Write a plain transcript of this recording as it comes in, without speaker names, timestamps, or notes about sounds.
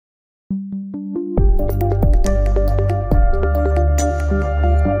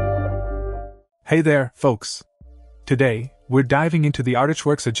Hey there, folks! Today, we're diving into the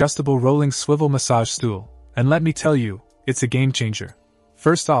Artechworks adjustable rolling swivel massage stool, and let me tell you, it's a game changer.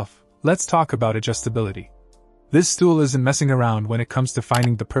 First off, let's talk about adjustability. This stool isn't messing around when it comes to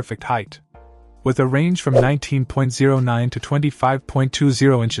finding the perfect height. With a range from 19.09 to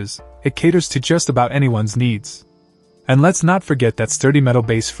 25.20 inches, it caters to just about anyone's needs. And let's not forget that sturdy metal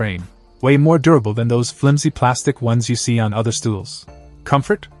base frame, way more durable than those flimsy plastic ones you see on other stools.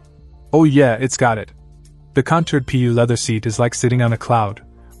 Comfort? Oh yeah, it's got it. The contoured PU leather seat is like sitting on a cloud,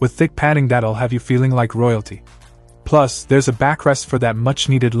 with thick padding that'll have you feeling like royalty. Plus, there's a backrest for that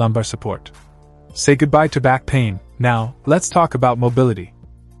much-needed lumbar support. Say goodbye to back pain. Now, let's talk about mobility.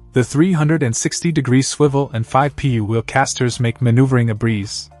 The 360-degree swivel and 5 PU wheel casters make maneuvering a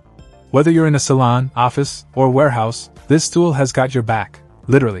breeze. Whether you're in a salon, office, or warehouse, this stool has got your back,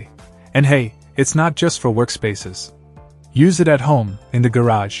 literally. And hey, it's not just for workspaces. Use it at home, in the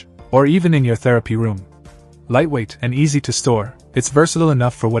garage, or even in your therapy room. Lightweight and easy to store, it's versatile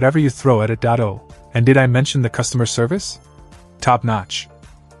enough for whatever you throw at it. And did I mention the customer service? Top notch.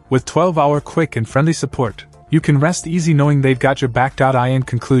 With 12-hour quick and friendly support, you can rest easy knowing they've got your back. In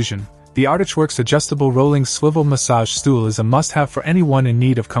conclusion, the Artechworks adjustable rolling swivel massage stool is a must-have for anyone in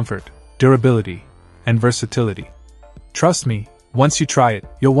need of comfort, durability, and versatility. Trust me, once you try it,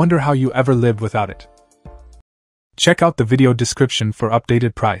 you'll wonder how you ever lived without it. Check out the video description for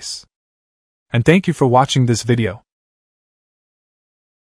updated price. And thank you for watching this video.